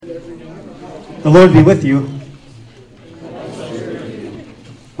The Lord be with you.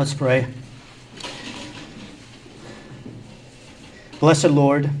 Let's pray. Blessed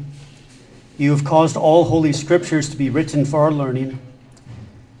Lord, you have caused all holy scriptures to be written for our learning.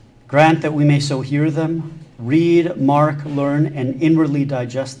 Grant that we may so hear them, read, mark, learn, and inwardly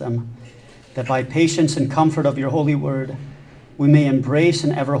digest them, that by patience and comfort of your holy word, we may embrace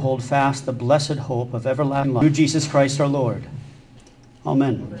and ever hold fast the blessed hope of everlasting life through Jesus Christ our Lord.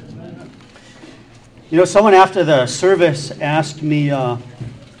 Amen. You know, someone after the service asked me,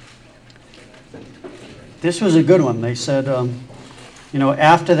 this was a good one. They said,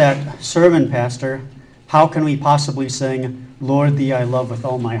 after that sermon, Pastor, how can we possibly sing, Lord, thee I love with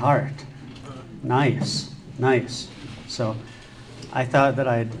all my heart? Nice. So I thought that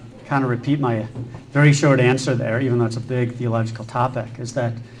I'd kind of repeat my very short answer there, even though it's a big theological topic, is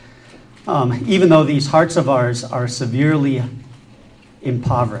that even though these hearts of ours are severely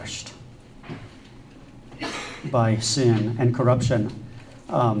impoverished by sin and corruption,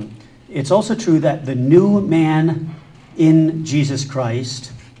 it's also true that the new man in Jesus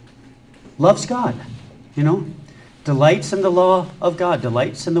Christ loves God, delights in the law of God,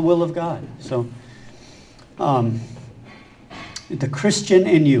 delights in the will of God. So the Christian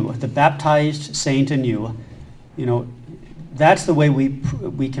in you, the baptized saint in you, that's the way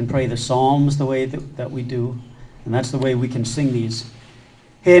we can pray the Psalms the way that we do, and that's the way we can sing these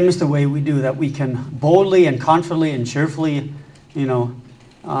hymns the way we do, that we can boldly and confidently and cheerfully,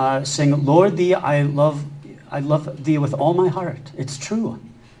 sing, Lord, thee I love thee with all my heart. It's true.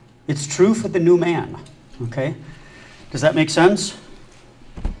 It's true for the new man. Okay? Does that make sense?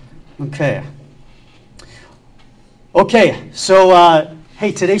 Okay. So,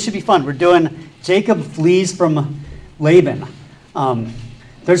 hey, today should be fun. We're doing Jacob flees from Laban.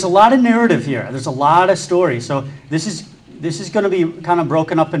 There's a lot of narrative here. There's a lot of story. So this is going to be kind of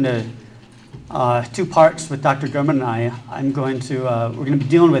broken up into two parts with Dr. Gurman and I. We're going to be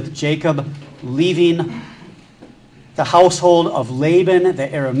dealing with Jacob leaving the household of Laban, the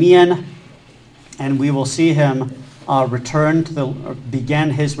Aramean, and we will see him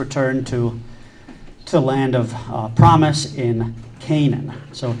begin his return to the land of promise in Canaan.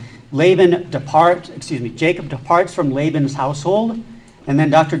 So Jacob departs from Laban's household, and then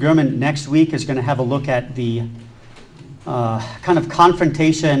Dr. Gurman next week is going to have a look at the kind of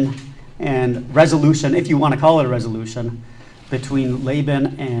confrontation and resolution, if you want to call it a resolution, between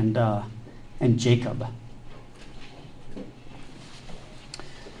Laban and Jacob.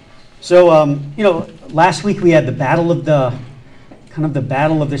 So, last week we had the battle of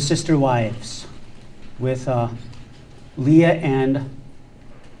the sister wives with Leah and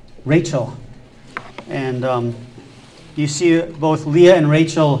Rachel. And you see both Leah and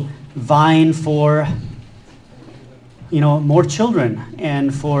Rachel vying for, more children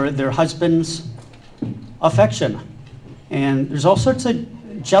and for their husband's affection. And there's all sorts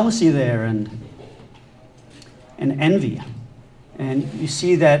of jealousy there and envy. And you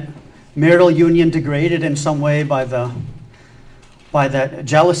see that marital union degraded in some way by that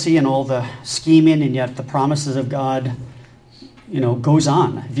jealousy and all the scheming, and yet the promises of God, goes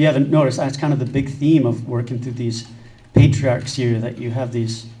on. If you haven't noticed, that's kind of the big theme of working through these patriarchs here, that you have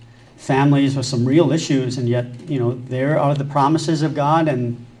these families with some real issues, and yet, there are the promises of God,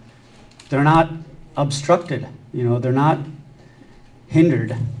 and they're not obstructed, they're not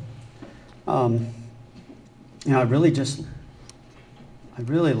hindered. I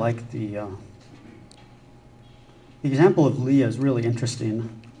really like the example of Leah is really interesting.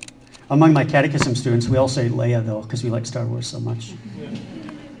 Among my catechism students, we all say Leia, though, because we like Star Wars so much.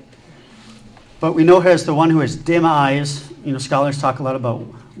 But we know her as the one who has dim eyes. Scholars talk a lot about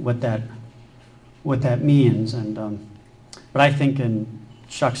what that means. And but I think in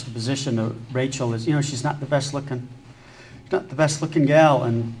juxtaposition to Rachel is, she's not the best looking gal,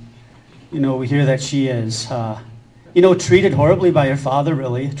 and we hear that she is treated horribly by her father,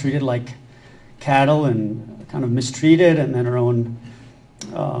 really, treated like cattle and kind of mistreated, and then her own,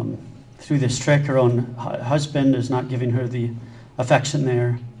 through this trick, her own husband is not giving her the affection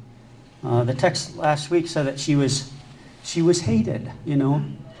there. The text last week said that she was hated,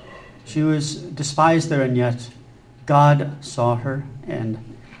 She was despised there, and yet God saw her and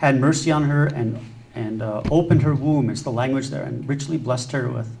had mercy on her and opened her womb, is the language there, and richly blessed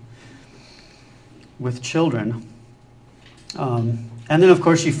her with children. And then, of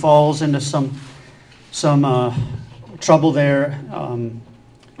course, she falls into some trouble there.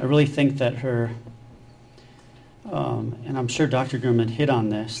 I really think that her, and I'm sure Dr. Gurman hit on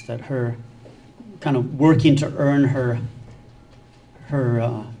this, that her kind of working to earn her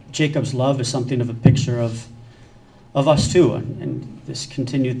Jacob's love is something of a picture of us too, and this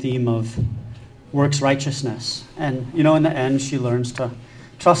continued theme of works righteousness. And, in the end, she learns to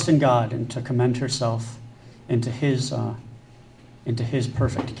trust in God and to commend herself into His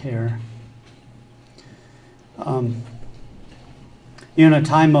perfect care. In a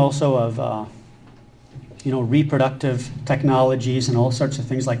time also of, reproductive technologies and all sorts of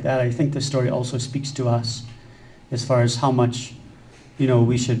things like that, I think this story also speaks to us as far as how much,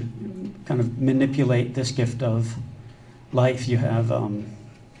 we should kind of manipulate this gift of life. You have,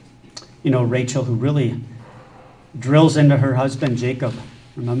 Rachel, who really drills into her husband, Jacob.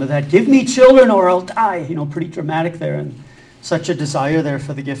 Remember that? Give me children or I'll die. Pretty dramatic there, and such a desire there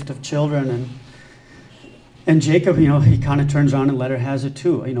for the gift of children. And Jacob, he kind of turns around and let her has it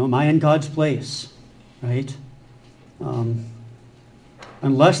too. Am I in God's place? Right?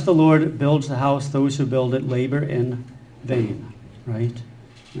 Unless the Lord builds the house, those who build it labor in vain. Right?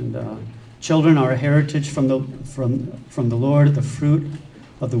 And children are a heritage from the Lord, the fruit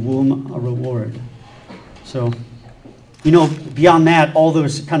of the womb a reward. So, beyond that, all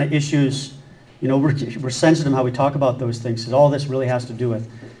those kind of issues, we're sensitive how we talk about those things, because all this really has to do with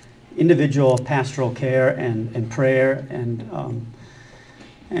individual pastoral care and prayer and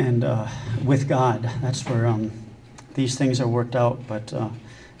with God. That's where these things are worked out. But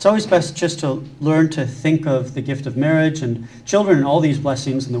it's always best just to learn to think of the gift of marriage and children and all these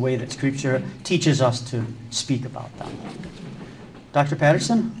blessings in the way that Scripture teaches us to speak about them. Dr.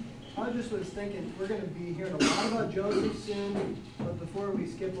 Patterson? I just was thinking, we're going to be hearing a lot about Joseph soon, but before we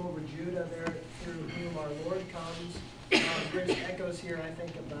skip over Judah there, through whom our Lord comes, there's echoes here, I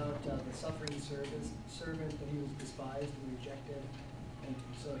think, about the suffering servant that he was despised and rejected. And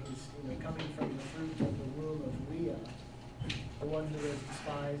so he's coming from the fruit of the womb of Leah, the one who was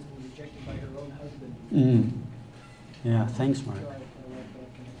despised and rejected by her own husband. Yeah, thanks, Mark. So I like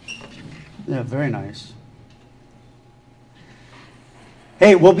that connection. Yeah, very nice.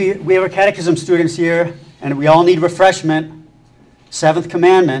 Hey, we have our catechism students here, and we all need refreshment. Seventh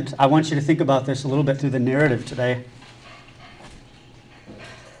commandment. I want you to think about this a little bit through the narrative today.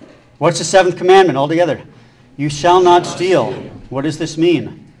 What's the seventh commandment altogether? You shall not steal. What does this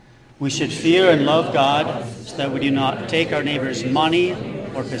mean? We should fear and love God so that we do not take our neighbor's money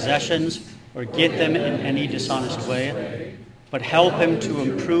or possessions or get them in any dishonest way, but help him to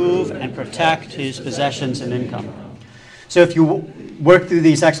improve and protect his possessions and income. So if you work through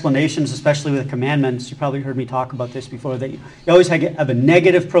these explanations, especially with the commandments, you probably heard me talk about this before, that you always have a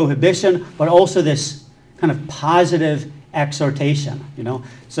negative prohibition, but also this kind of positive exhortation,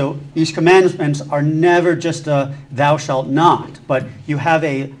 So these commandments are never just a thou shalt not, but you have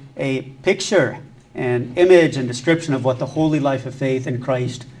a picture and image and description of what the holy life of faith in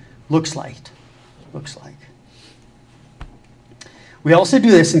Christ looks like. We also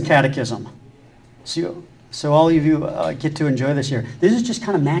do this in catechism. So all of you get to enjoy this here. This is just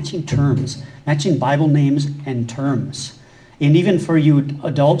kind of matching terms, matching Bible names and terms. And even for you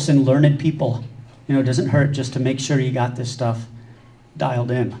adults and learned people, it doesn't hurt just to make sure you got this stuff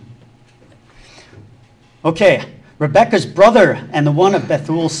dialed in. Okay, Rebekah's brother and the one of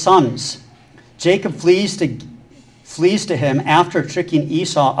Bethuel's sons. Jacob flees to him after tricking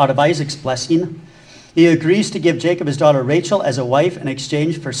Esau out of Isaac's blessing. He agrees to give Jacob his daughter Rachel as a wife in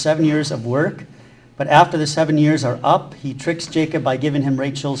exchange for 7 years of work. But after the 7 years are up, he tricks Jacob by giving him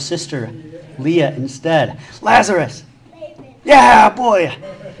Rachel's sister, Leah, instead. Lazarus! Laban. Yeah, boy!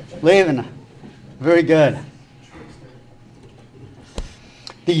 Laban. Very good.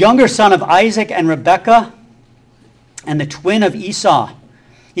 The younger son of Isaac and Rebekah, and the twin of Esau.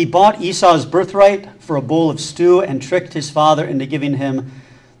 He bought Esau's birthright for a bowl of stew and tricked his father into giving him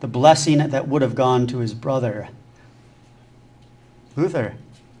the blessing that would have gone to his brother. Luther.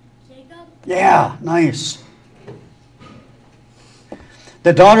 Jacob? Yeah, nice.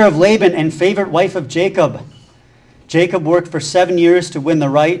 The daughter of Laban and favorite wife of Jacob. Jacob worked for 7 years to win the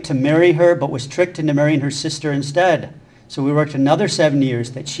right to marry her, but was tricked into marrying her sister instead. So we worked another 7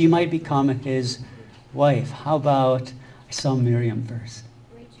 years that she might become his wife. How about, I saw Miriam first.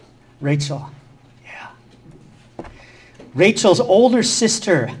 Rachel. Yeah. Rachel's older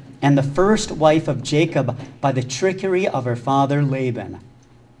sister and the first wife of Jacob by the trickery of her father Laban.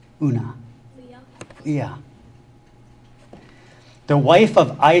 Una. Leah. The wife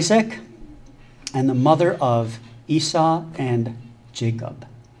of Isaac and the mother of Esau and Jacob.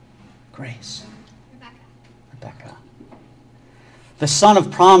 Grace. Rebekah. The son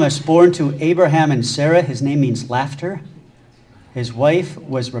of promise born to Abraham and Sarah. His name means laughter. His wife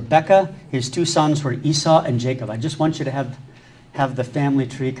was Rebekah. His two sons were Esau and Jacob. I just want you to have the family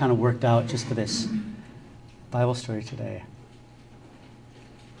tree kind of worked out just for this Bible story today.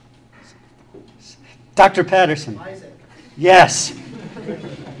 Dr. Patterson. Isaac. Yes.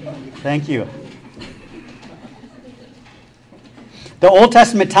 Thank you. The Old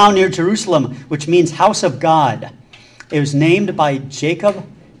Testament town near Jerusalem, which means house of God. It was named by Jacob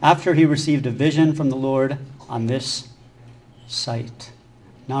after he received a vision from the Lord on this site.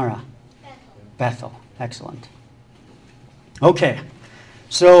 Nara. Bethel. Excellent. Okay.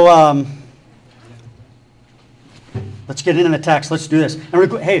 So let's get into the text. Let's do this. And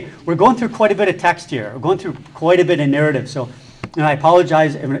we're going through quite a bit of text here. We're going through quite a bit of narrative. So I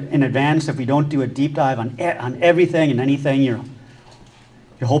apologize in advance if we don't do a deep dive on everything and anything you're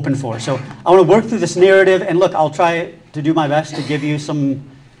hoping for. So I want to work through this narrative, and look, I'll try to do my best to give you some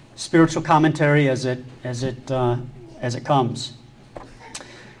spiritual commentary as it comes.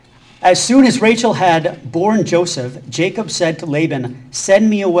 As soon as Rachel had borne Joseph, Jacob said to Laban, "Send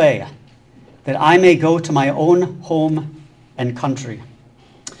me away, that I may go to my own home and country.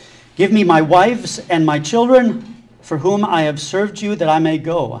 Give me my wives and my children, for whom I have served you, that I may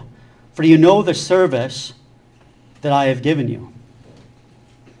go. For you know the service that I have given you."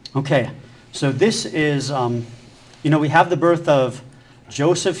 Okay, so this is, we have the birth of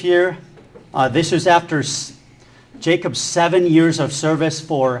Joseph here. This is after Jacob's 7 years of service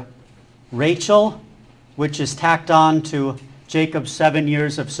for Rachel, which is tacked on to Jacob's 7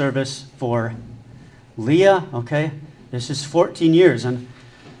 years of service for Leah. Okay, this is 14 years. And,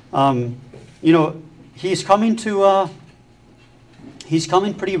 he's coming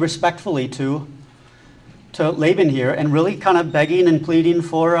pretty respectfully to Laban here, and really kind of begging and pleading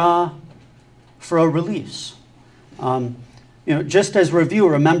for a release. Just as review,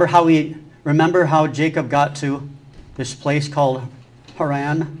 remember how Jacob got to this place called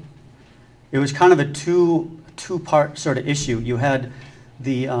Haran? It was kind of a two-part sort of issue. You had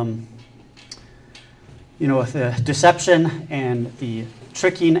the the deception and the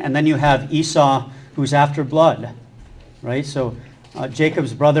tricking, and then you have Esau, who's after blood, right? So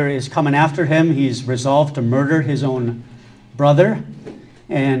Jacob's brother is coming after him. He's resolved to murder his own brother,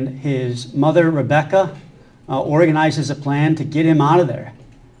 and his mother, Rebekah, organizes a plan to get him out of there.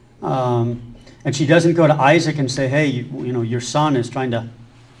 And she doesn't go to Isaac and say, "Hey, your son is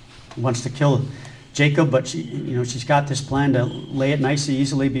wants to kill Jacob," but she's got this plan to lay it nice and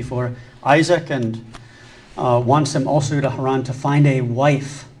easily before Isaac, and wants him also to Haran to find a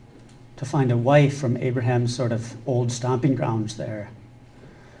wife from Abraham's sort of old stomping grounds there.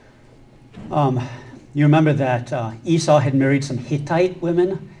 You remember that Esau had married some Hittite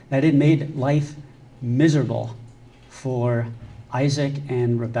women. That had made life miserable for Isaac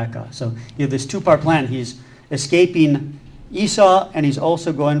and Rebekah. So you have this two-part plan. He's escaping Esau, and he's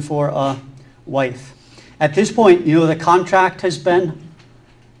also going for a wife. At this point, the contract has been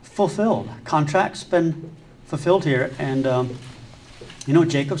fulfilled. Contract's been fulfilled here, and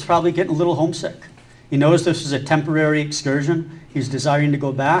Jacob's probably getting a little homesick. He knows this is a temporary excursion. He's desiring to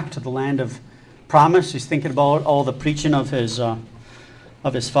go back to the land of promise. He's thinking about all the preaching of his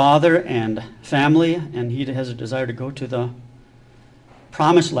father and family, and he has a desire to go to the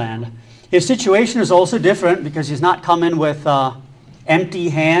promised land. His situation is also different because he's not coming with empty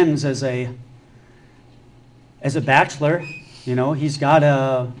hands as a bachelor. He's got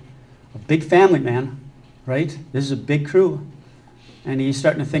a big family, man, right? This is a big crew. And he's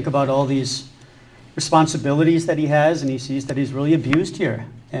starting to think about all these responsibilities that he has, and he sees that he's really abused here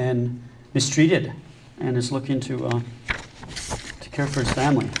and mistreated, and is looking to care for his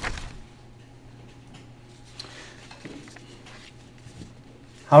family.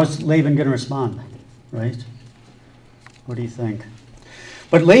 How's Laban going to respond, right? What do you think?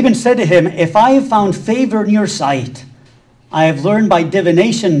 But Laban said to him, "If I have found favor in your sight, I have learned by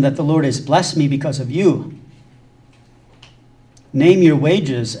divination that the Lord has blessed me because of you. Name your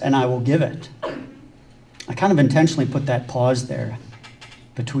wages, and I will give it." I kind of intentionally put that pause there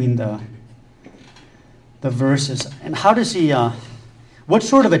between the verses. And how does he, what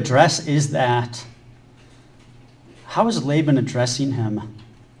sort of address is that? How is Laban addressing him?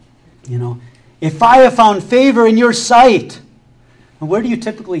 If I have found favor in your sight. And where do you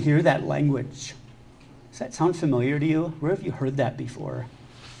typically hear that language? Does that sound familiar to you? Where have you heard that before?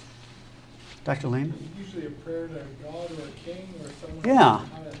 Dr. Lane? It's usually a prayer to God or a king or someone Yeah.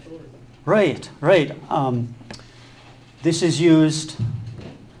 with high authority. Right. This is used,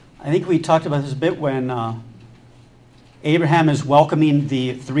 I think we talked about this a bit when Abraham is welcoming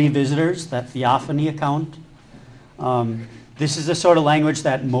the 3 visitors, that theophany account. This is the sort of language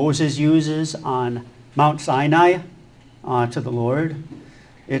that Moses uses on Mount Sinai to the Lord.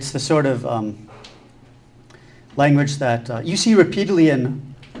 It's the sort of language that you see repeatedly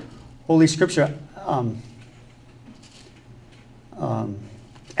in Holy Scripture.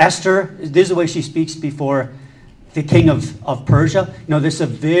 Esther, this is the way she speaks before the king of Persia. This is a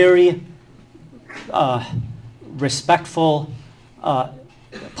very respectful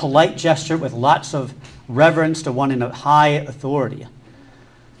polite gesture with lots of reverence to one in a high authority.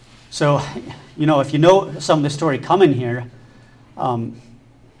 So, if you know some of the story coming here,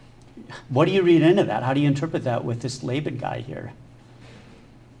 what do you read into that? How do you interpret that with this Laban guy here?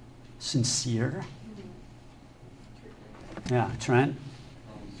 Sincere? Yeah, Trent?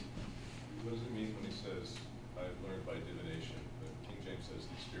 What does it mean when he says, I've learned by divination? But King James says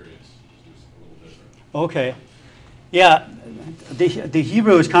experience, which is a little different. Okay. Yeah, the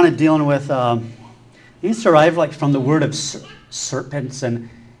Hebrew is kind of dealing with, these derived like from the word of serpents, and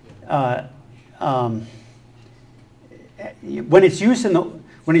when it's used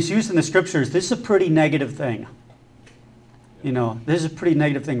in the scriptures, this is a pretty negative thing. This is a pretty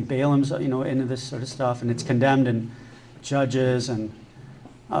negative thing. Balaam's, into this sort of stuff, and it's condemned in Judges, and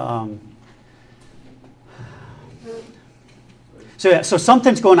so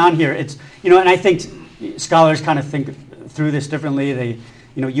something's going on here. It's, and I think scholars kind of think through this differently. They,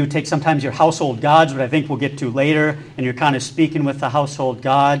 you take sometimes your household gods, which I think we'll get to later, and you're kind of speaking with the household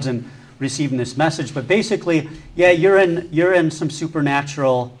gods and receiving this message. But basically, yeah, you're in some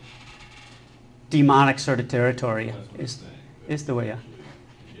supernatural, demonic sort of territory. Is the way, yeah.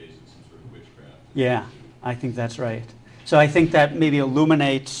 Engaged in some sort of witchcraft. Yeah, I think that's right. So I think that maybe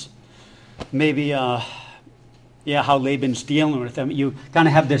illuminates how Laban's dealing with them. You kind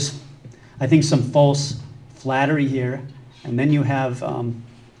of have this, I think, some false flattery here, and then you have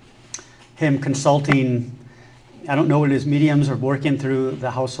him consulting, I don't know what his mediums are working through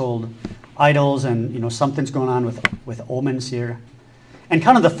the household idols, and something's going on with omens here. And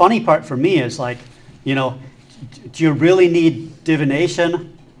kind of the funny part for me is like, do you really need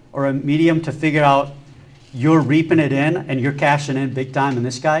divination or a medium to figure out you're reaping it in and you're cashing in big time in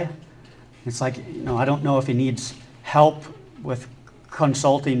this guy? It's like, I don't know if he needs help with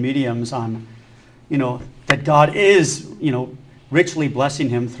consulting mediums on, that God is, richly blessing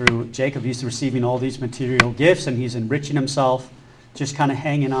him through Jacob. He's receiving all these material gifts and he's enriching himself, just kind of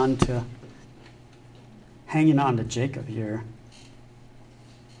hanging on to Jacob here.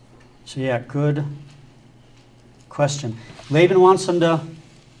 So yeah, good question. Laban wants him to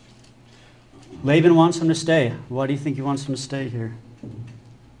stay. Why do you think he wants him to stay here?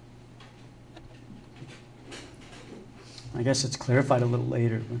 I guess it's clarified a little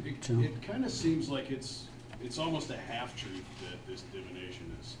later. It kind of seems like it's almost a half-truth that this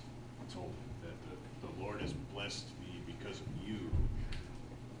divination is told, that the Lord has blessed me because of you.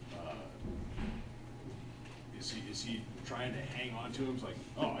 Is he trying to hang on to him? It's like,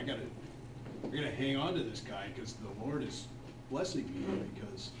 oh, I gotta hang on to this guy because the Lord is blessing me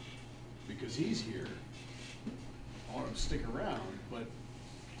because he's here. I want him to stick around, but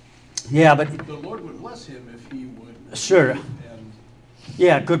yeah, but the Lord would bless him if he would. Sure.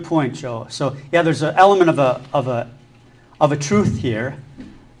 Yeah, good point, Joe. So yeah, there's an element of a truth here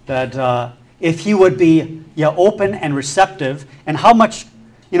that if he would be open and receptive, and how much,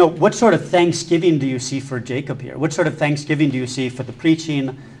 what sort of thanksgiving do you see for Jacob here? What sort of thanksgiving do you see for the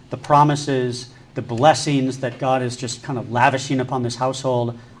preaching, the promises, the blessings that God is just kind of lavishing upon this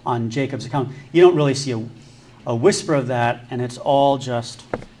household on Jacob's account? You don't really see a whisper of that, and it's all just,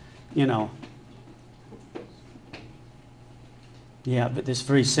 but this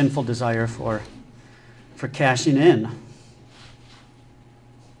very sinful desire for cashing in.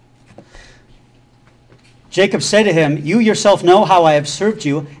 Jacob said to him, "You yourself know how I have served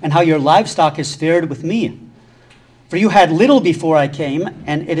you and how your livestock has fared with me. For you had little before I came,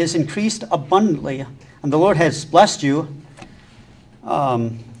 and it has increased abundantly, and the Lord has blessed you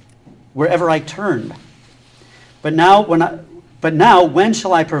wherever I turned. But now, when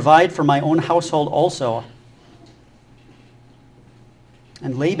shall I provide for my own household also?"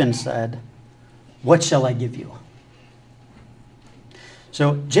 And Laban said, "What shall I give you?"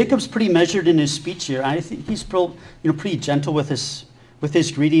 So Jacob's pretty measured in his speech here. I think he's pretty gentle with his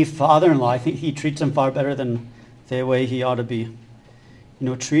greedy father-in-law. I think he treats him far better than the way he ought to be,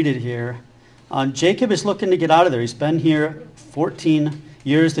 treated here. Jacob is looking to get out of there. He's been here 14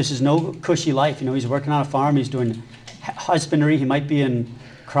 years. This is no cushy life. He's working on a farm. He's doing husbandry. He might be in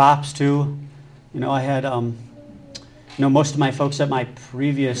crops too. I had, most of my folks at my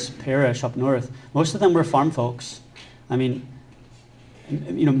previous parish up north, most of them were farm folks. I mean,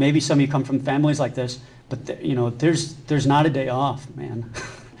 maybe some of you come from families like this, but there's not a day off, man.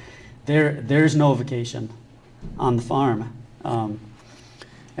 There's no vacation on the farm.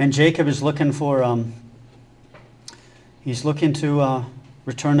 And Jacob is looking for, he's looking to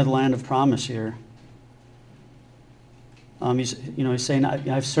return to the land of promise here. He's saying,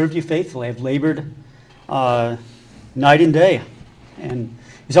 I've served you faithfully. I've labored night and day. And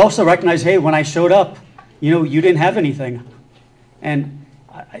he's also recognized, hey, when I showed up, you didn't have anything. And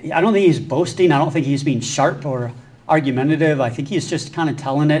I don't think he's boasting. I don't think he's being sharp or argumentative. I think he's just kind of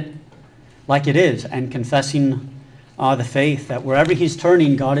telling it like it is and confessing the faith that wherever he's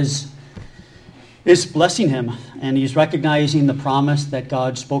turning, God is blessing him. And he's recognizing the promise that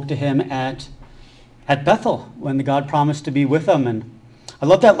God spoke to him at Bethel when the God promised to be with him. And I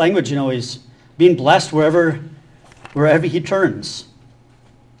love that language, he's being blessed wherever he turns.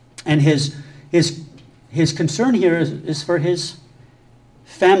 And his concern here is for his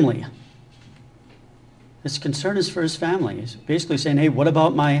family. His concern is for his family. He's basically saying, hey, what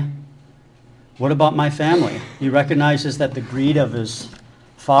about my family? He recognizes that the greed of his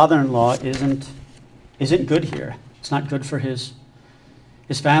father-in-law isn't good here. It's not good for his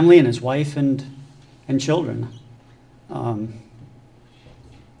family and his wife and children.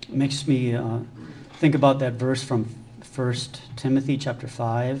 Makes me think about that verse from 1 Timothy chapter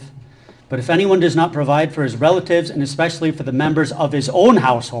 5. But if anyone does not provide for his relatives, and especially for the members of his own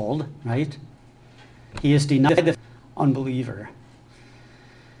household, right, he is denied the unbeliever.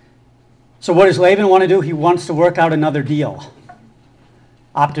 So what does Laban want to do? He wants to work out another deal.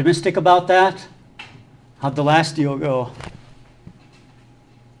 Optimistic about that? How'd the last deal go?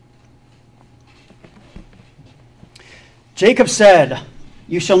 Jacob said,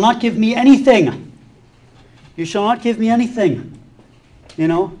 "You shall not give me anything. You shall not give me anything."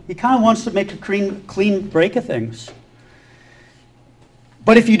 He kind of wants to make a clean break of things.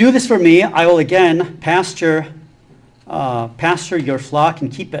 "But if you do this for me, I will again pasture your flock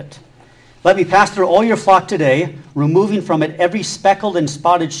and keep it. Let me pasture all your flock today, removing from it every speckled and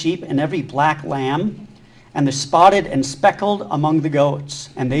spotted sheep and every black lamb, and the spotted and speckled among the goats,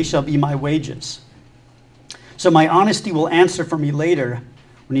 and they shall be my wages. So my honesty will answer for me later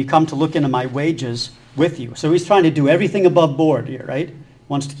when you come to look into my wages with you." So he's trying to do everything above board here, right?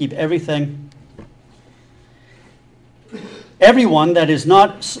 Wants to keep everything. Anyone that is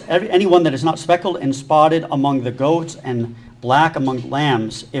not speckled and spotted among the goats and black among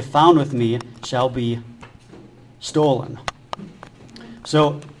lambs, if found with me, shall be stolen.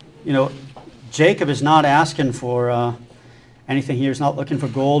 So, Jacob is not asking for anything here. He's not looking for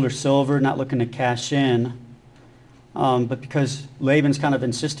gold or silver, not looking to cash in. But because Laban's kind of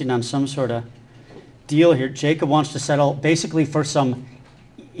insisting on some sort of deal here, Jacob wants to settle basically for some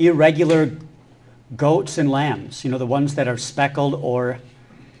irregular goats and lambs, the ones that are speckled or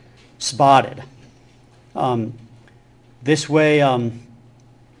spotted. This way, there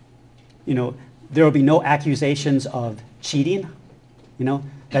will be no accusations of cheating,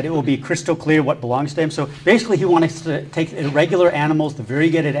 that it will be crystal clear what belongs to him. So basically he wants to take irregular animals, the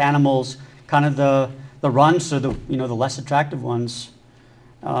variegated animals, kind of the runts or the less attractive ones,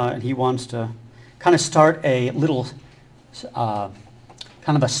 and he wants to kind of start a little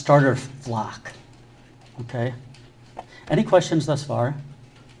kind of a starter flock. Okay? Any questions thus far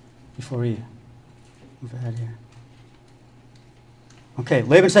before we move ahead here? Okay,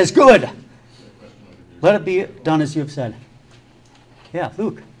 Laban says, "Good. Let it be done as you have said." Yeah,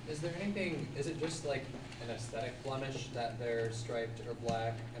 Luke. Is it just like an aesthetic blemish that they're striped or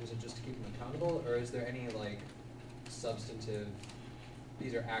black, and is it just to keep them accountable, or is there any substantive,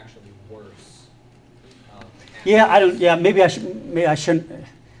 these are actually worse? Maybe I shouldn't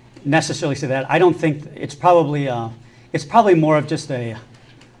necessarily say that. I don't think it's probably more of just a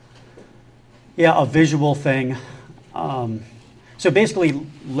visual thing. So basically,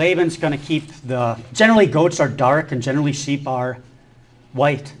 Laban's going to keep generally goats are dark and generally sheep are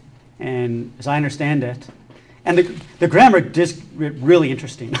white, and as I understand it, and the grammar is really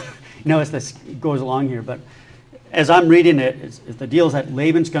interesting, as this goes along here. But as I'm reading it, the deal is that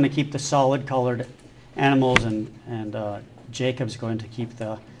Laban's going to keep the solid colored animals, and Jacob's going to keep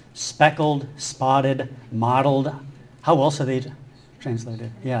the speckled, spotted, mottled. How else are they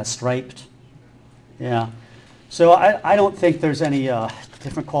translated? Yeah, striped. Yeah. So I don't think there's any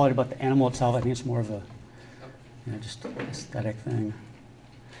different quality about the animal itself. I think it's more of a just aesthetic thing.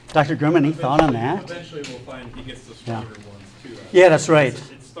 Dr. Grimm, any thought on that? Eventually we'll find he gets the stronger ones too. Yeah, that's right.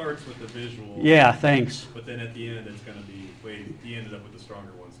 It starts with the visual. Yeah, thanks. But then at the end it's going to be, he ended up with the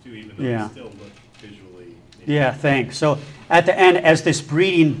stronger ones too, even though they still look visually. Yeah, thanks. So at the end, as this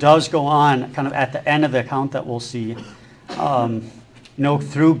breeding does go on, kind of at the end of the account that we'll see,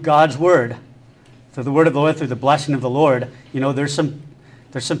 through God's word, through the word of the Lord, through the blessing of the Lord, there's some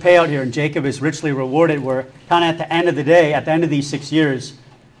payout here, and Jacob is richly rewarded. Where kind of at the end of the day, at the end of these 6 years,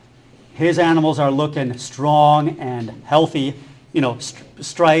 his animals are looking strong and healthy,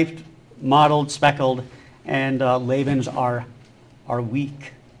 striped, mottled, speckled, and Laban's are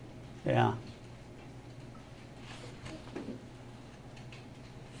weak. Yeah.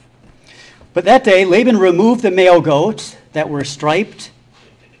 But that day, Laban removed the male goats, that were striped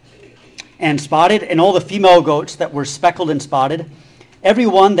and spotted, and all the female goats that were speckled and spotted, every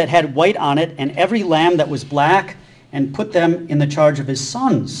one that had white on it, and every lamb that was black, and put them in the charge of his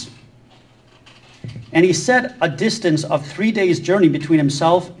sons. And he set a distance of 3 days' journey between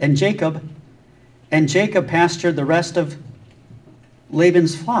himself and Jacob pastured the rest of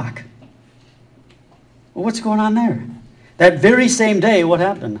Laban's flock. Well, what's going on there? That very same day, what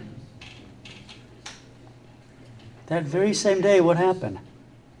happened? That very same day, what happened?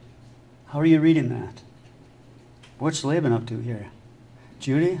 How are you reading that? What's Laban up to here?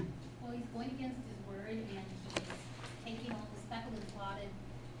 Judy? Well, he's going against his word, and he's taking all the speckled and spotted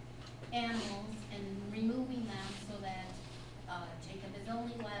animals and removing them so that Jacob is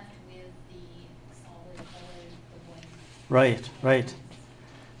only left with the solid colored, the white. Right. So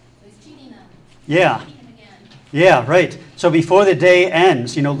he's cheating them. Yeah. Cheating them again. Yeah, right. So before the day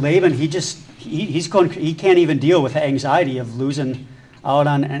ends, Laban, he can't even deal with the anxiety of losing out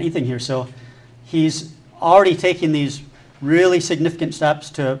on anything here. So he's already taking these really significant steps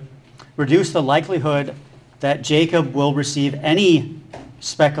to reduce the likelihood that Jacob will receive any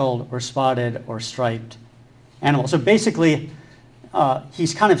speckled or spotted or striped animal. So basically,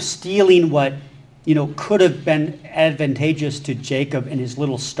 he's kind of stealing what could have been advantageous to Jacob and his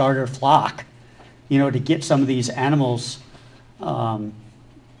little starter flock, to get some of these animals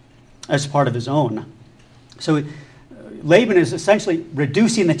as part of his own. So Laban is essentially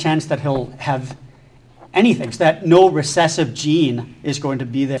reducing the chance that he'll have anything, so that no recessive gene is going to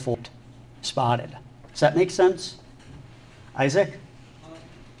be there for spotted. Does that make sense? Isaac?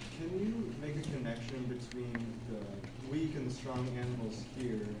 Can you make a connection between the weak and the strong animals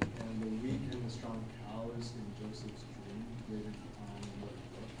here and the weak and the strong cows in Joseph's dream later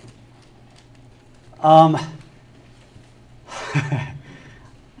on?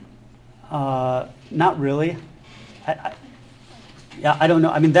 Not really. I don't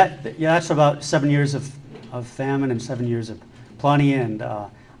know. I mean, that's about 7 years of famine and 7 years of plenty, and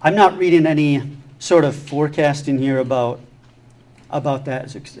I'm not reading any sort of forecasting here about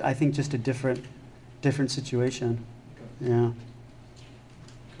that. It's, I think, just a different situation. Yeah.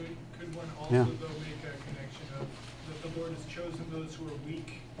 Could one also, Yeah. though, make a connection of that the Lord has chosen those who are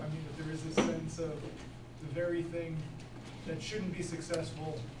weak? I mean, that there is this sense of the very thing that shouldn't be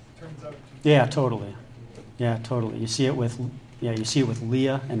successful turns out to be. Yeah, totally. Yeah, totally. You see it with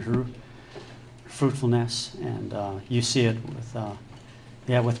Leah and her fruitfulness, and you see it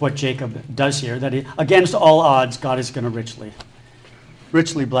with what Jacob does here. That against all odds, God is going to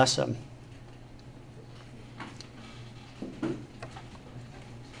richly bless him.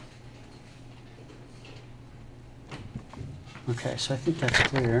 Okay, so I think that's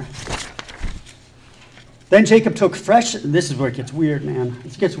clear. Then Jacob took fresh. This is where it gets weird, man.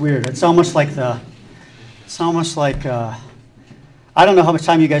 It gets weird. It's almost like I don't know how much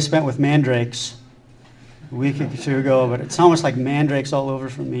time you guys spent with mandrakes a week or two ago, but it's almost like mandrakes all over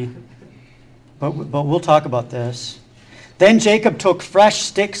for me. But we'll talk about this. Then Jacob took fresh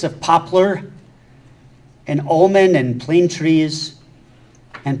sticks of poplar and almond and plane trees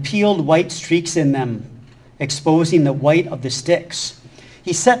and peeled white streaks in them, exposing the white of the sticks.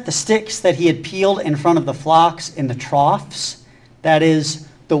 He set the sticks that he had peeled in front of the flocks in the troughs, that is,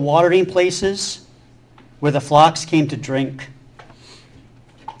 the watering places where the flocks came to drink.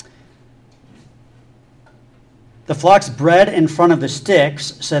 The flocks bred in front of the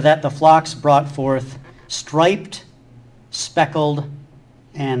sticks so that the flocks brought forth striped, speckled,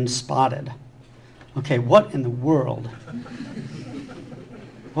 and spotted. Okay, what in the world?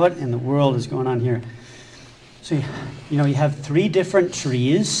 What in the world is going on here? So, you have 3 different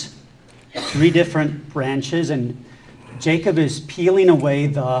trees, 3 different branches, and Jacob is peeling away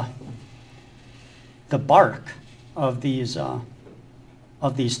the bark of these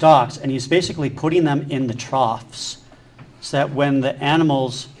stalks, and he's basically putting them in the troughs so that when the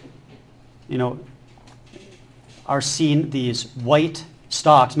animals, are seeing these white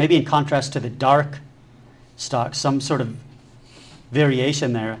stalks, maybe in contrast to the dark stalks, some sort of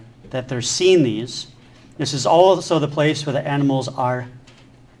variation there, that they're seeing these. This is also the place where the animals are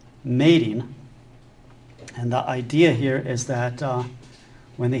mating. And the idea here is that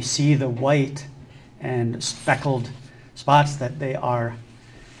when they see the white and speckled spots, that they are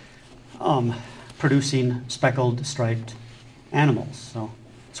producing speckled, striped animals. So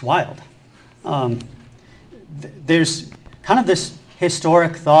it's wild. There's kind of this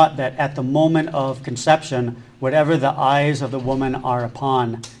historic thought that at the moment of conception, whatever the eyes of the woman are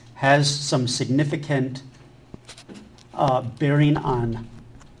upon has some significant bearing on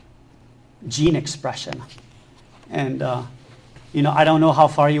gene expression. And, I don't know how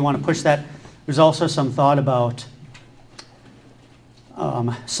far you want to push that. There's also some thought about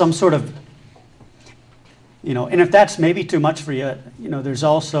some sort of, and if that's maybe too much for you, there's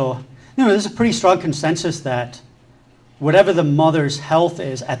also, there's a pretty strong consensus that whatever the mother's health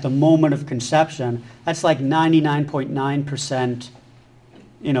is at the moment of conception, that's like 99.9%,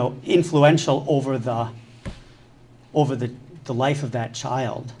 influential over the life of that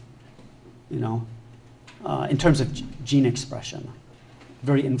child, in terms of gene expression.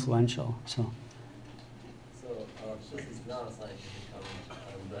 Very influential, so. This is not a scientific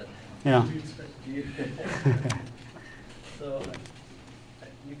comment, but Yeah. So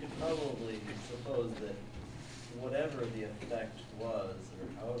you could probably suppose that whatever the effect was, or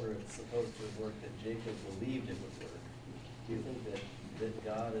however it's supposed to have worked, that Jacob believed it would work. Do you think that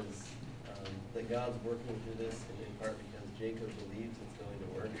God is that God's working through this in part because Jacob believes it's going to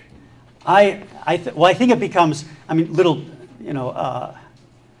work? I think it becomes, little,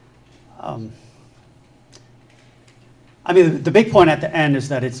 the big point at the end is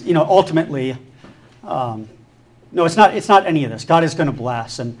that it's, ultimately, no, it's not any of this. God is going to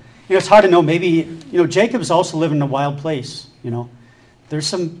bless. And, it's hard to know. Maybe, Jacob's also living in a wild place, There's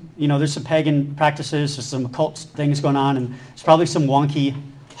some pagan practices, there's some occult things going on, and there's probably some wonky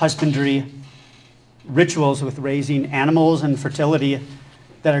husbandry rituals with raising animals and fertility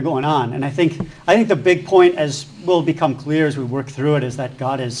that are going on. And I think the big point, as will become clear as we work through it, is that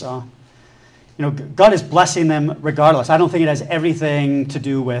God is, God is blessing them regardless. I don't think it has everything to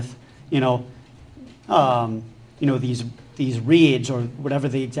do with, these reeds or whatever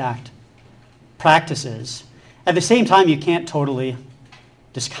the exact practice is. At the same time, you can't totally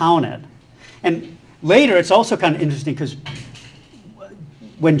discount it. And later, it's also kind of interesting because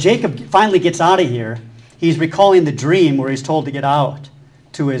when Jacob finally gets out of here, he's recalling the dream where he's told to get out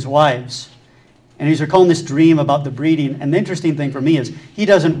to his wives. And he's recalling this dream about the breeding. And the interesting thing for me is he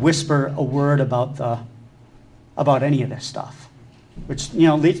doesn't whisper a word about any of this stuff, which,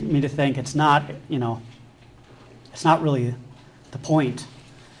 leads me to think it's not really the point.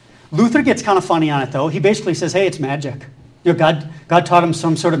 Luther gets kind of funny on it, though. He basically says, hey, it's magic. God taught him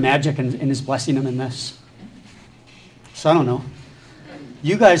some sort of magic and is blessing him in this. So I don't know.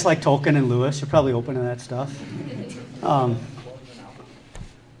 You guys like Tolkien and Lewis. You're probably open to that stuff. That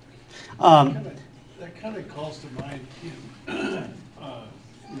kind of calls to mind,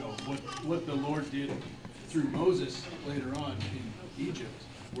 what the Lord did through Moses later on in Egypt,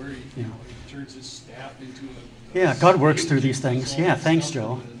 where he turns his staff into a yeah, God works through these things. Yeah, thanks,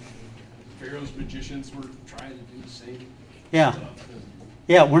 Joe. Pharaoh's magicians were trying to do the same Yeah. stuff.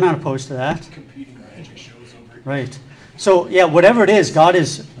 Yeah, we're not opposed to that. Competing magic shows over here. Right. So, yeah, whatever it is, God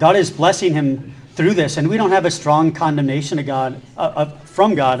is blessing him through this, and we don't have a strong condemnation of God,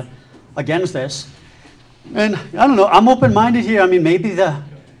 from God against this. And I don't know, I'm open-minded here. Maybe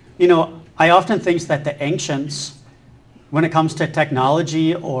I often think that the ancients, when it comes to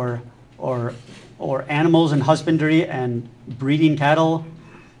technology or animals and husbandry and breeding cattle,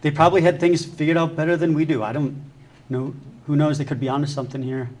 they probably had things figured out better than we do. I don't know. Who knows? They could be onto something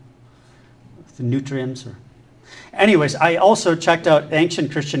here. The nutrients or... Anyways, I also checked out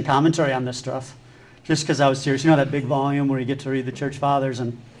ancient Christian commentary on this stuff, just because I was serious. That big volume where you get to read the church fathers,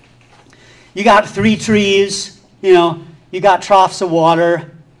 and you got 3 trees, you got troughs of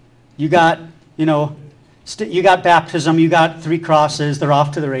water, you got, you got baptism, you got 3 crosses, they're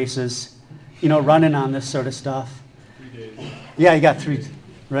off to the races, running on this sort of stuff. 3 days. Yeah, you got 3,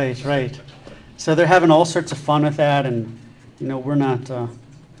 right. So they're having all sorts of fun with that, and,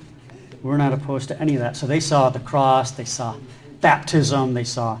 we're not opposed to any of that. So they saw the cross, they saw baptism, they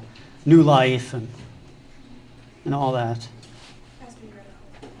saw new life, and all that.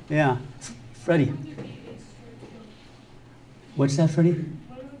 Yeah. Freddie. What's that, Freddie?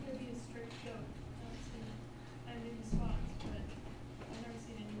 Why would there be a strict goat? I've seen spots, but I've never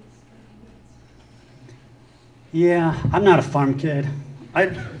seen any striped goats. Yeah, I'm not a farm kid. I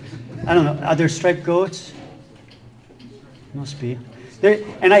don't know. Are there striped goats? Must be.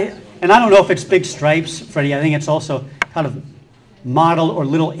 And I don't know if it's big stripes, Freddie. I think it's also kind of mottled or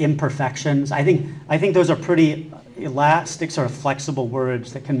little imperfections. I think those are pretty elastic, sort of flexible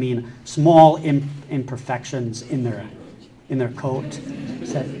words that can mean small imperfections in their coat.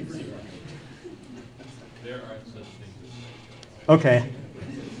 Is that... There aren't such things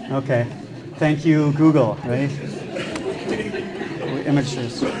as Okay. Thank you, Google, right?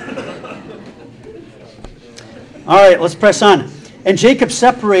 Images. All right, let's press on. And Jacob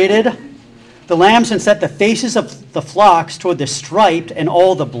separated the lambs and set the faces of the flocks toward the striped and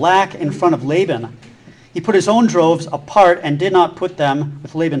all the black in front of Laban. He put his own droves apart and did not put them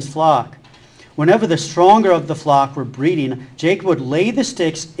with Laban's flock. Whenever the stronger of the flock were breeding, Jacob would lay the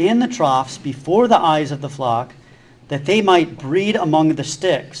sticks in the troughs before the eyes of the flock, that they might breed among the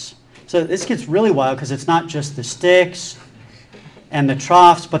sticks. So this gets really wild because it's not just the sticks and the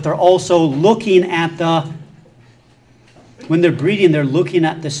troughs, but they're also looking at when they're breeding, they're looking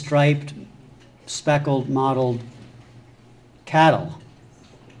at the striped, speckled, mottled cattle.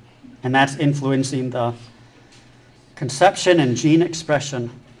 And that's influencing the conception and gene expression.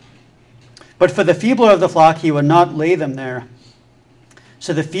 But for the feebler of the flock, he would not lay them there.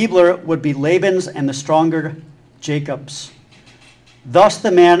 So the feebler would be Laban's and the stronger Jacob's. Thus the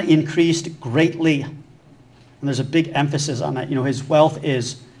man increased greatly. And there's a big emphasis on that. His wealth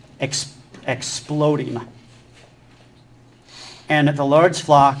is exploding. And the large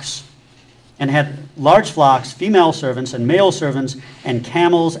flocks, and had large flocks, female servants and male servants, and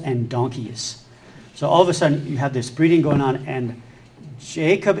camels and donkeys. So all of a sudden you have this breeding going on, and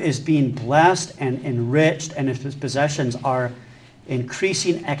Jacob is being blessed and enriched, and his possessions are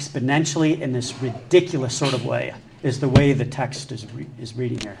increasing exponentially in this ridiculous sort of way, is the way the text is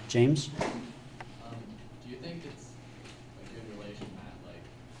reading here. James? Do you think it's a good relation that, like,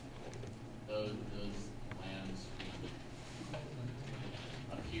 those lambs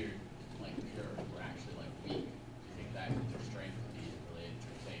appeared like pure, were actually like weak? Do you think that their strength would be related to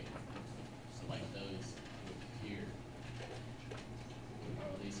faith? So like those who appear, or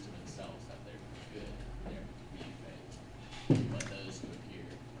at least to themselves, that they're good, they're weak faith. But those who appear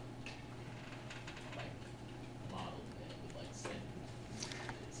like modeled with like sin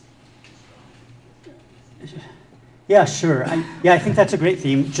is strong. Yeah, sure. I think that's a great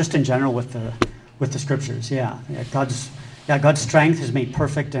theme, just in general with the scriptures. God's strength is made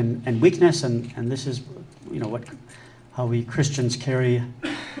perfect in weakness, and this is how we Christians carry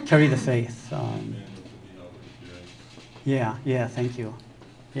the faith. Thank you.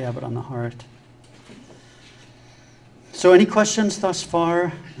 But on the heart. So any questions thus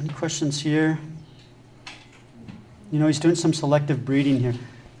far? Any questions here? He's doing some selective breeding here.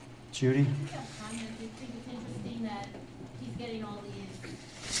 Judy? I think it's interesting that he's getting all these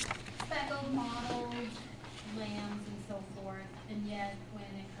speckled, mottled lambs and so forth, and yet when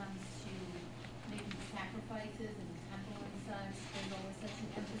it comes to maybe sacrifices and temple and such, there's always such an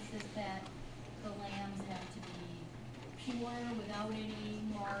emphasis that the lambs have to be pure, without any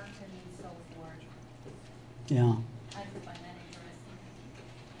mark and so forth. Yeah. I just find that interesting.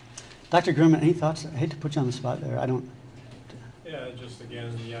 Dr. Grumman, any thoughts? I hate to put you on the spot there. Yeah, just again,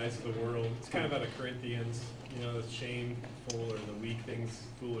 in the eyes of the world, it's kind of out of Corinthians, the shameful or the weak things,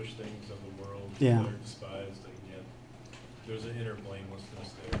 foolish things of the world that are despised, and yet there's an inner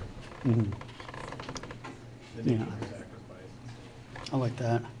blamelessness there. Mm-hmm. The need for sacrifice. I like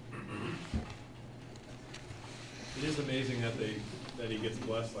that. It is amazing that he gets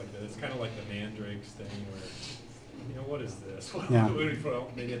blessed like that. It's kind of like the mandrakes thing where, what is this?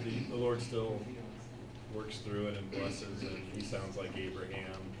 Maybe the Lord still works through it and blesses, and he sounds like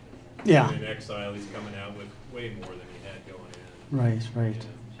Abraham. Yeah. In exile, he's coming out with way more than he had going in. Right.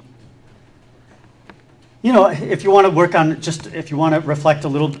 If you want to if you want to reflect a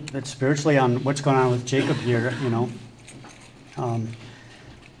little bit spiritually on what's going on with Jacob here,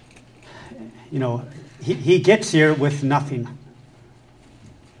 he gets here with nothing.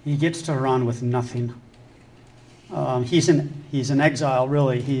 He gets to Haran with nothing. He's in exile,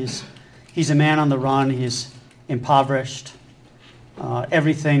 really. He's a man on the run. He's impoverished.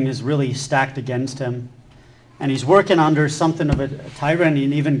 Everything is really stacked against him. And he's working under something of a tyranny,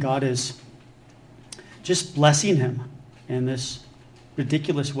 and even God is just blessing him in this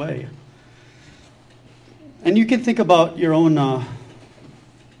ridiculous way. And you can think about your own,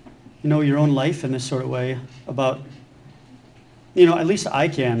 your own life in this sort of way. About, at least I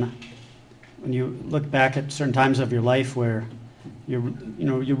can. When you look back at certain times of your life where you're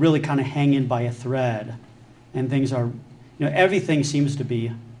really kind of hanging by a thread, and things are, everything seems to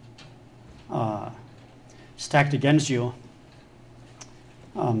be stacked against you.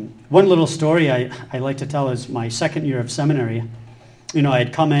 One little story I like to tell is my second year of seminary. I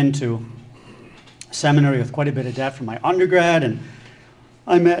had come into seminary with quite a bit of debt from my undergrad, and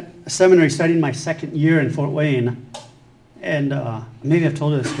I'm at seminary studying my second year in Fort Wayne. And maybe I've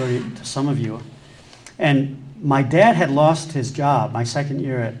told this story to some of you. And my dad had lost his job my second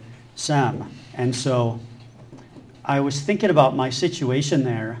year at SEM. And so I was thinking about my situation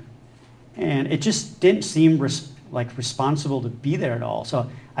there, and it just didn't seem responsible to be there at all. So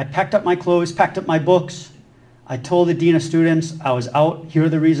I packed up my clothes, packed up my books. I told the dean of students I was out. Here are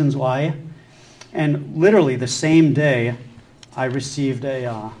the reasons why. And literally the same day, I received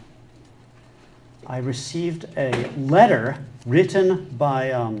a letter written by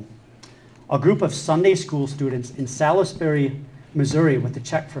a group of Sunday school students in Salisbury, Missouri, with a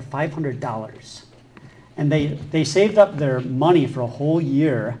check for $500. And they saved up their money for a whole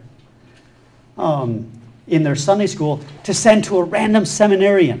year in their Sunday school to send to a random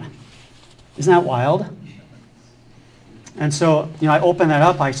seminarian. Isn't that wild? And so, I opened that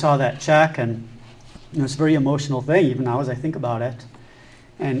up, I saw that check, and it's a very emotional thing, even now as I think about it.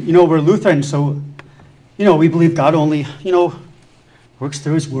 And, we're Lutheran, so, we believe God only, works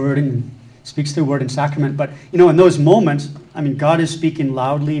through His Word and speaks through Word and Sacrament. But, in those moments, God is speaking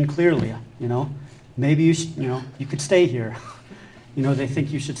loudly and clearly, Maybe you could stay here. They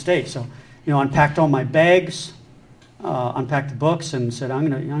think you should stay. So, unpacked all my bags, unpacked the books, and said, I'm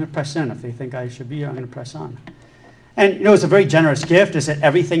gonna press in. If they think I should be here, I'm going to press on. And, it's a very generous gift. Is it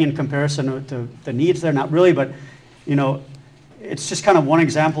everything in comparison to the needs there? Not really, but, it's just kind of one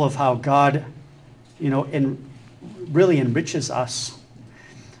example of how God, really enriches us.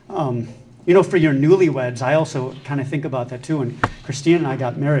 For your newlyweds, I also kind of think about that too. When Christine and I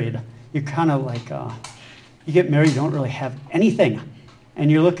got married, you kind of like, you get married, you don't really have anything. And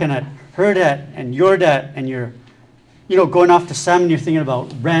you're looking at her debt and your debt, and you're, going off to some, and you're thinking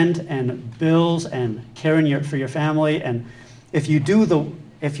about rent and bills and caring for your family. And if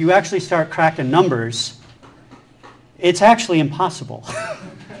you actually start cracking numbers, it's actually impossible.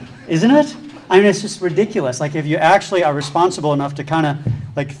 Isn't it? It's just ridiculous. Like, if you actually are responsible enough to kind of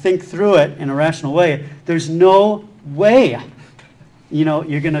like think through it in a rational way, there's no way,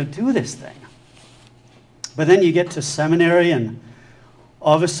 you're going to do this thing. But then you get to seminary, and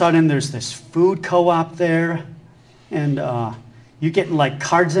all of a sudden there's this food co-op there, and you get like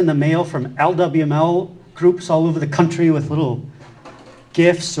cards in the mail from LWML groups all over the country with little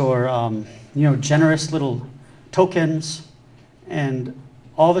gifts or, generous little tokens. And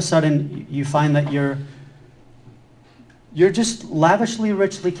all of a sudden you find that you're just lavishly,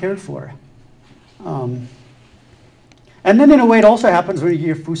 richly cared for. And then in a way it also happens when you get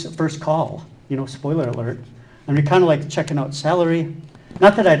your first call, spoiler alert. And you're kind of like checking out salary.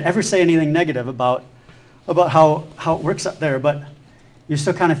 Not that I'd ever say anything negative about how it works up there, but you're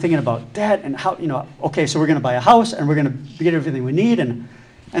still kind of thinking about debt and how, okay, so we're going to buy a house and we're going to get everything we need. And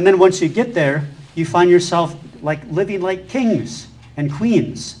then once you get there, you find yourself like living like kings and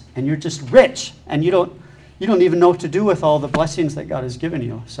queens, and you're just rich, and you don't even know what to do with all the blessings that God has given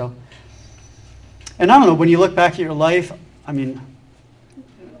you. So, and I don't know, when you look back at your life, it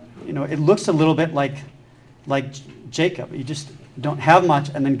looks a little bit like Jacob. You just don't have much,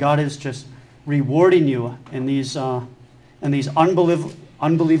 and then God is just rewarding you in these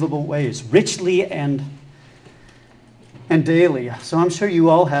unbelievable ways, richly and daily. So I'm sure you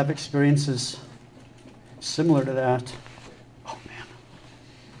all have experiences similar to that. Oh man.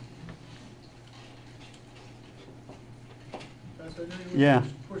 Pastor, I know you Yeah.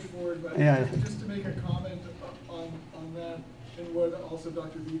 push forward, but Yeah. just to make a comment on that, and what also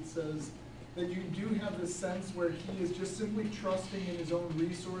Dr. Beat says, that you do have this sense where he is just simply trusting in his own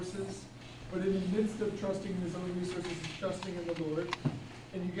resources, but in the midst of trusting in his own resources, he's trusting in the Lord.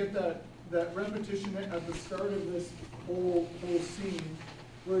 And you get that repetition at the start of this whole scene,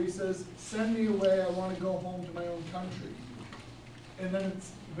 where he says, send me away, I want to go home to my own country. And then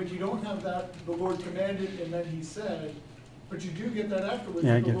but you don't have that, the Lord commanded, and then he said, but you do get that afterwards,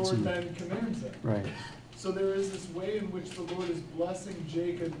 Yeah, the Lord then commands it. Right. So there is this way in which the Lord is blessing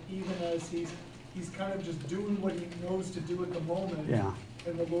Jacob, even as he's kind of just doing what he knows to do at the moment. Yeah.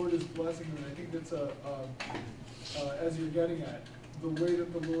 And the Lord is blessing him. And I think that's as you're getting at, the way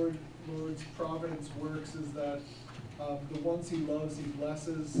that the Lord's providence works is that the ones he loves, he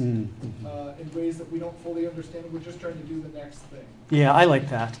blesses in ways that we don't fully understand. We're just trying to do the next thing. Yeah, I like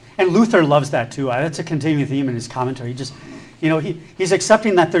that. And Luther loves that too. That's a continuing theme in his commentary. He just, he's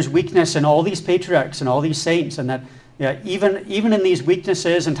accepting that there's weakness in all these patriarchs and all these saints, and that even in these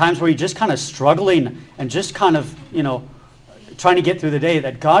weaknesses and times where you're just kind of struggling and just kind of, trying to get through the day,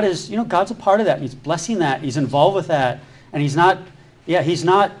 that God is, God's a part of that. And he's blessing that. He's involved with that. And he's not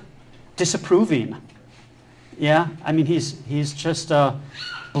disapproving. Yeah, he's just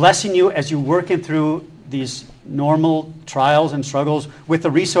blessing you as you're working through these normal trials and struggles with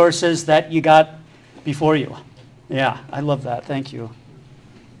the resources that you got before you. Yeah, I love that. Thank you.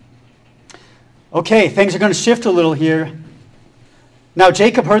 Okay, things are going to shift a little here. Now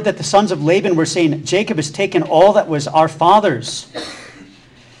Jacob heard that the sons of Laban were saying, Jacob has taken all that was our father's.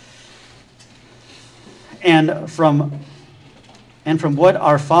 And from what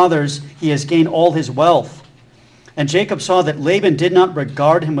our father's he has gained all his wealth. And Jacob saw that Laban did not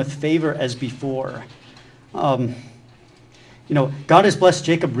regard him with favor as before. God has blessed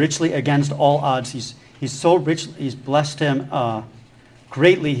Jacob richly against all odds. He's so rich, he's blessed him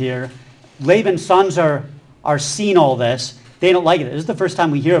greatly here. Laban's sons are seeing all this. they don't like it. This is the first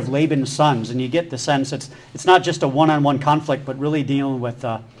time we hear of Laban's sons, and you get the sense it's not just a one-on-one conflict, but really dealing with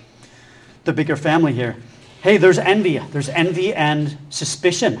the bigger family here. Hey, there's envy. There's envy and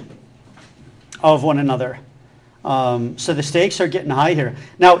suspicion of one another. So the stakes are getting high here.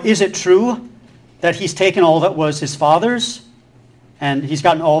 Now, is it true that he's taken all that was his father's and he's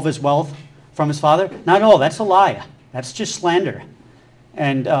gotten all of his wealth from his father? Not at all. That's a lie. That's just slander.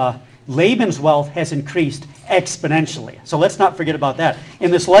 And Laban's wealth has increased exponentially. So let's not forget about that.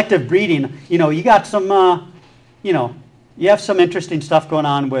 In the selective breeding, you got some, you have some interesting stuff going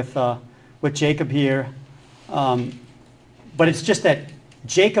on with Jacob here. But it's just that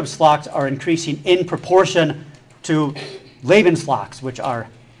Jacob's flocks are increasing in proportion to Laban's flocks, which are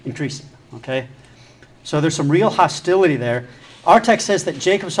increasing. Okay? So there's some real hostility there. Our text says that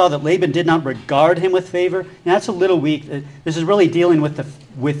Jacob saw that Laban did not regard him with favor. And that's a little weak. This is really dealing with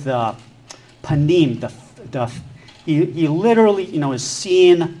panim. He literally, is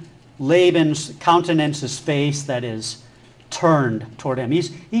seeing Laban's countenance, his face that is turned toward him.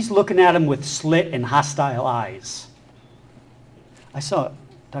 He's looking at him with slit and hostile eyes. I saw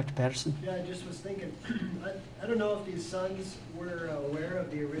Dr. Patterson. Yeah, I just was thinking. I don't know if these sons were aware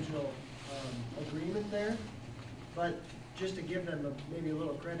of the original agreement there, but just to give them maybe a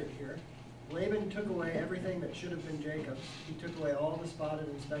little credit here, Laban took away everything that should have been Jacob's. He took away all the spotted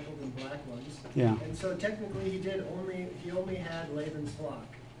and speckled and black ones. Yeah. And so technically he only had Laban's flock.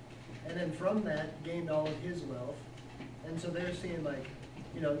 And then from that gained all of his wealth. And so they're seeing like,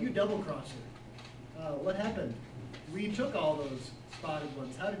 you double-crosser. What happened? We took all those spotted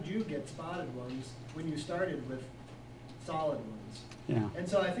ones. How did you get spotted ones when you started with solid ones? Yeah. And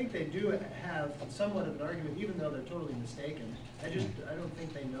so I think they do have somewhat of an argument, even though they're totally mistaken. I don't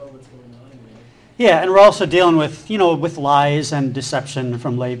think they know what's going on really. Yeah, and we're also dealing with, with lies and deception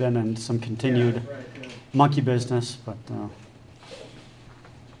from Laban and some continued monkey business. But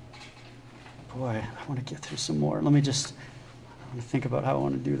boy, I want to get through some more. I want to think about how I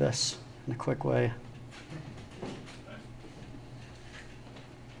want to do this in a quick way.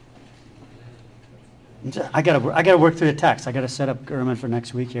 I gotta work through the text. I gotta set up Gurman for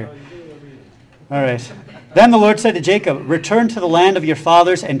next week here. All right. Then the Lord said to Jacob, "Return to the land of your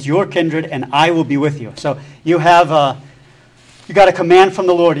fathers and to your kindred, and I will be with you." So you got a command from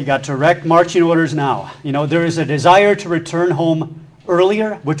the Lord. You got direct marching orders now. There is a desire to return home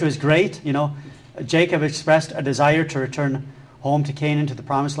earlier, which was great. Jacob expressed a desire to return home to Canaan, to the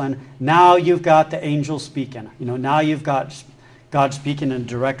promised land. Now you've got the angel speaking. Now you've got God speaking in a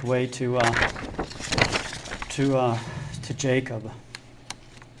direct way to Jacob.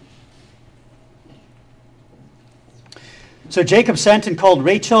 So Jacob sent and called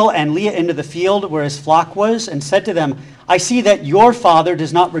Rachel and Leah into the field where his flock was, and said to them, "I see that your father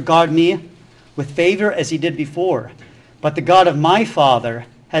does not regard me with favor as he did before, but the God of my father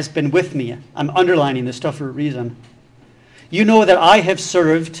has been with me." I'm underlining this stuff for a reason. "You know that I have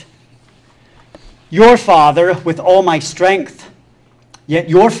served your father with all my strength. Yet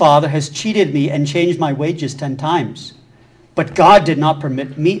your father has cheated me and changed my wages 10 times. But God did not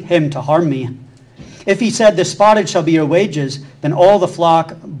permit him to harm me. If he said, 'The spotted shall be your wages,' then all the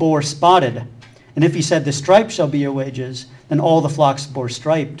flock bore spotted. And if he said, 'The striped shall be your wages,' then all the flocks bore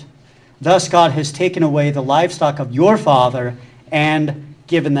striped. Thus God has taken away the livestock of your father and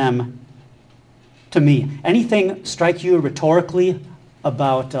given them to me." Anything strike you rhetorically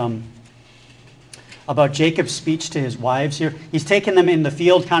about Jacob's speech to his wives here? He's taking them in the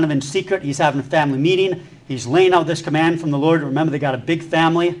field kind of in secret. He's having a family meeting. He's laying out this command from the Lord. Remember, they got a big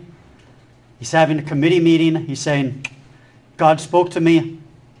family. He's having a committee meeting. He's saying, "God spoke to me,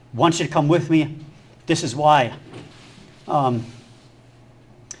 wants you to come with me. This is why." I don't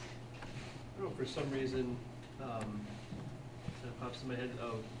know, for some reason, it pops in my head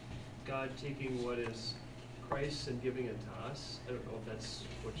of God taking what is Christ and giving it to us. I don't know if that's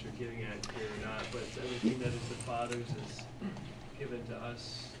what you're getting at here or not, but it's everything that is the Father's is given to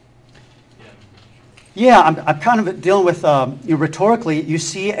us. Yeah, I'm kind of dealing with, rhetorically, you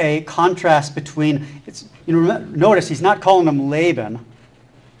see a contrast between, notice he's not calling him Laban,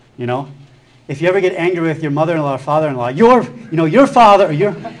 If you ever get angry with your mother-in-law or father-in-law, your father, or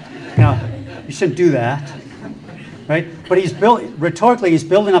you shouldn't do that, right? But rhetorically, he's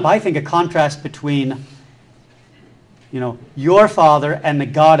building up, I think, a contrast between, your father and the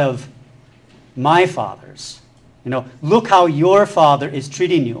God of my fathers. Look how your father is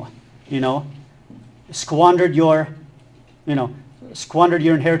treating you, squandered your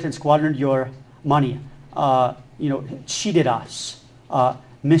inheritance, squandered your money, cheated us,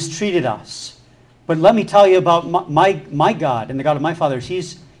 mistreated us. But let me tell you about my God and the God of my fathers.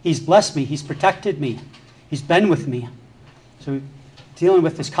 He's blessed me. He's protected me. He's been with me. So dealing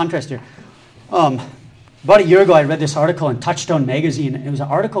with this contrast here. About a year ago, I read this article in Touchstone magazine. It was an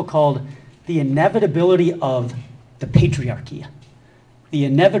article called "The Inevitability of the Patriarchy." The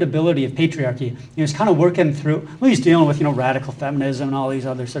inevitability of patriarchy. He was kind of working through, well, he's dealing with, radical feminism and all these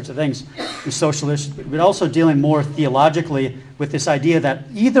other sorts of things, the socialists, but also dealing more theologically with this idea that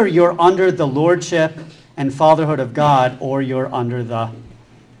either you're under the lordship and fatherhood of God, or you're under the,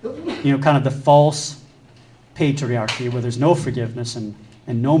 kind of the false patriarchy where there's no forgiveness and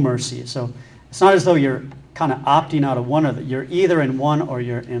no mercy. So it's not as though you're kind of opting out of one or the, you're either in one or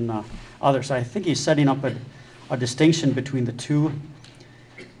you're in the other. So I think he's setting up a distinction between the two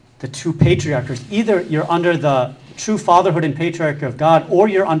patriarchs. Either you're under the true fatherhood and patriarchy of God, or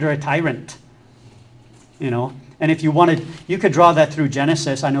you're under a tyrant. And if you wanted, you could draw that through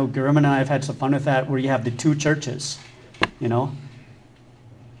Genesis. I know Gurman and I have had some fun with that, where you have the two churches. Yeah,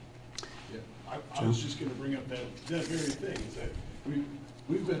 I was just going to bring up that very thing. Is that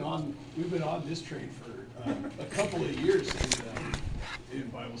we've been on this train for a couple of years in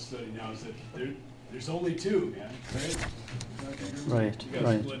Bible study now. Is that there's only two, man, right? Right. You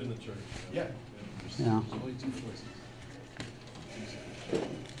guys split in the church. Yeah. Yeah. There's only two choices.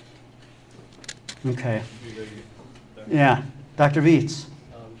 Okay. Yeah. Dr. Vietz.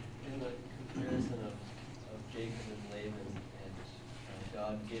 In the comparison of Jacob and Laban, and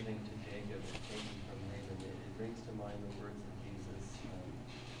God giving to Jacob and taking from Laban, it brings to mind the words of Jesus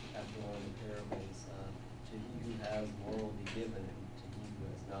after one of the parables: "To he who has more will be given, and to he who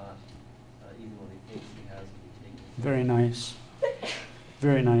has not, even what he thinks he has will be taken." Very nice.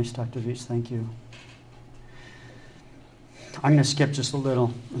 Very nice, Dr. Vietz. Thank you. I'm going to skip just a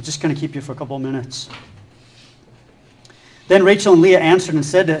little. I'm just going to keep you for a couple of minutes. Then Rachel and Leah answered and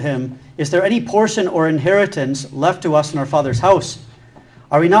said to him, "Is there any portion or inheritance left to us in our father's house?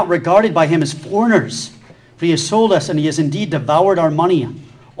 Are we not regarded by him as foreigners? For he has sold us, and he has indeed devoured our money.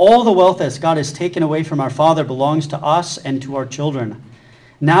 All the wealth that God has taken away from our father belongs to us and to our children.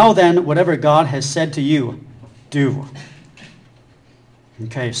 Now then, whatever God has said to you, do."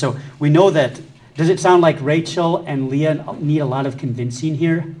 Okay, so we know that. Does it sound like Rachel and Leah need a lot of convincing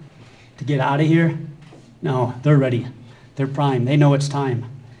here to get out of here? No, they're ready. They're prime. They know it's time.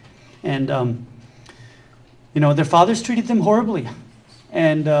 And, their fathers treated them horribly.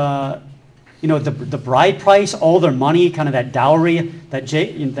 And, the bride price, all their money, kind of that dowry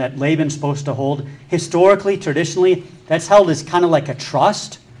that Laban's supposed to hold, historically, traditionally, that's held as kind of like a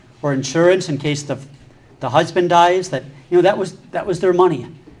trust or insurance in case the husband dies. That was their money.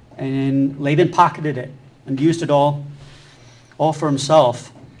 And Laban pocketed it and used it all for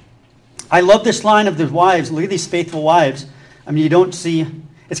himself. I love this line of the wives. Look at these faithful wives. I mean, you don't see,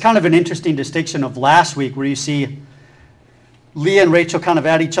 it's kind of an interesting distinction of last week where you see Leah and Rachel kind of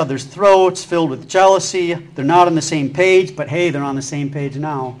at each other's throats, filled with jealousy. They're not on the same page, but hey, they're on the same page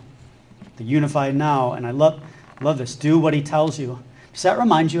now. They're unified now. And I love this. Do what he tells you. Does that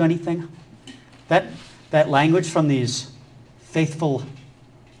remind you anything? That language from these faithful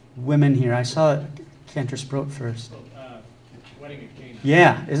women here. I saw Cantor Sproat first. Wedding at Cana.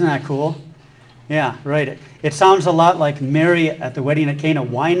 Yeah, isn't that cool? Yeah, right. It sounds a lot like Mary at the wedding at Cana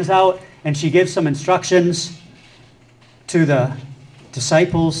winds out and she gives some instructions to the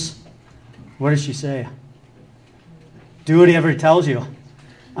disciples. What does she say? Do whatever he tells you.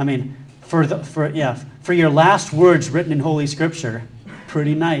 I mean, for your last words written in Holy Scripture,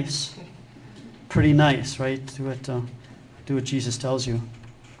 pretty nice. Pretty nice, right? Do what Jesus tells you.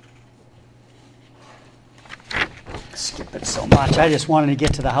 Skip it so much. I just wanted to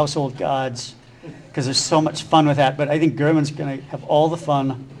get to the household gods because there's so much fun with that. But I think Gurman's going to have all the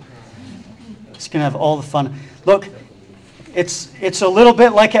fun. He's going to have all the fun. Look, it's a little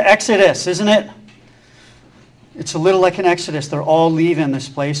bit like an Exodus, isn't it? It's a little like an Exodus. They're all leaving this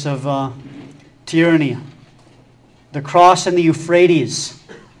place of tyranny. The cross and the Euphrates.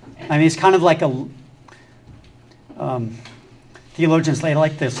 I mean, it's kind of like a... theologians, they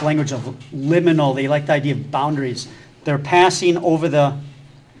like this language of liminal. They like the idea of boundaries. They're passing over the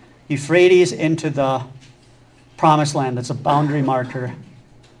Euphrates into the Promised Land. That's a boundary marker.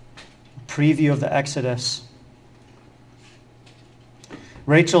 A preview of the Exodus.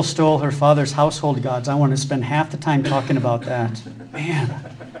 Rachel stole her father's household gods. I want to spend half the time talking about that.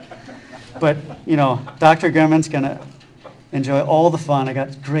 Man. But, Dr. Gurman's going to enjoy all the fun. I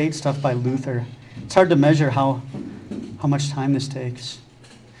got great stuff by Luther. It's hard to measure how much time this takes.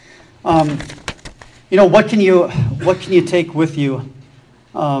 What can you take with you?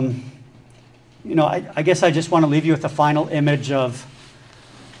 I guess I just want to leave you with a final image of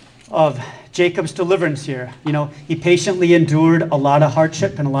Jacob's deliverance here. He patiently endured a lot of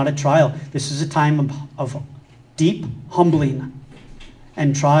hardship and a lot of trial. This is a time of deep humbling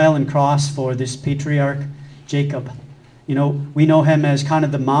and trial and cross for this patriarch Jacob. You know, we know him as kind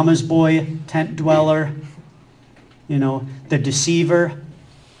of the mama's boy, tent dweller, you know, the deceiver.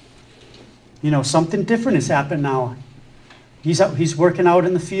 You know, something different has happened now. He's working out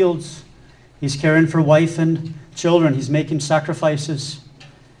in the fields. He's caring for wife and children. He's making sacrifices.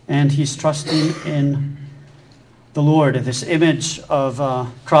 And he's trusting in the Lord. This image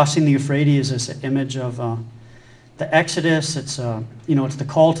of crossing the Euphrates is an image of the Exodus. It's it's the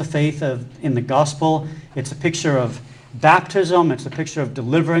call to faith in the gospel. It's a picture of baptism. It's a picture of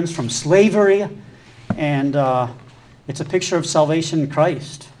deliverance from slavery, and it's a picture of salvation in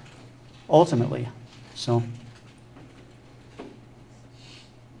Christ, ultimately. So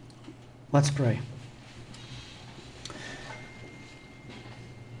let's pray.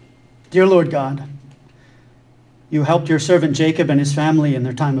 Dear Lord God, you helped your servant Jacob and his family in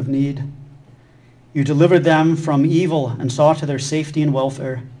their time of need. You delivered them from evil and saw to their safety and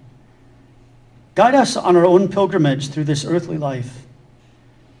welfare. Guide us on our own pilgrimage through this earthly life.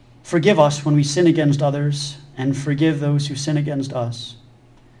 Forgive us when we sin against others, and forgive those who sin against us.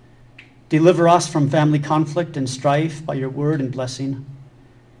 Deliver us from family conflict and strife by your word and blessing.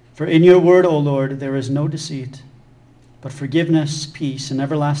 For in your word, O Lord, there is no deceit, but forgiveness, peace, and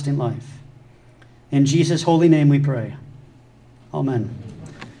everlasting life. In Jesus' holy name we pray. Amen.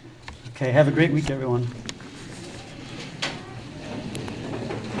 Okay, have a great week, everyone.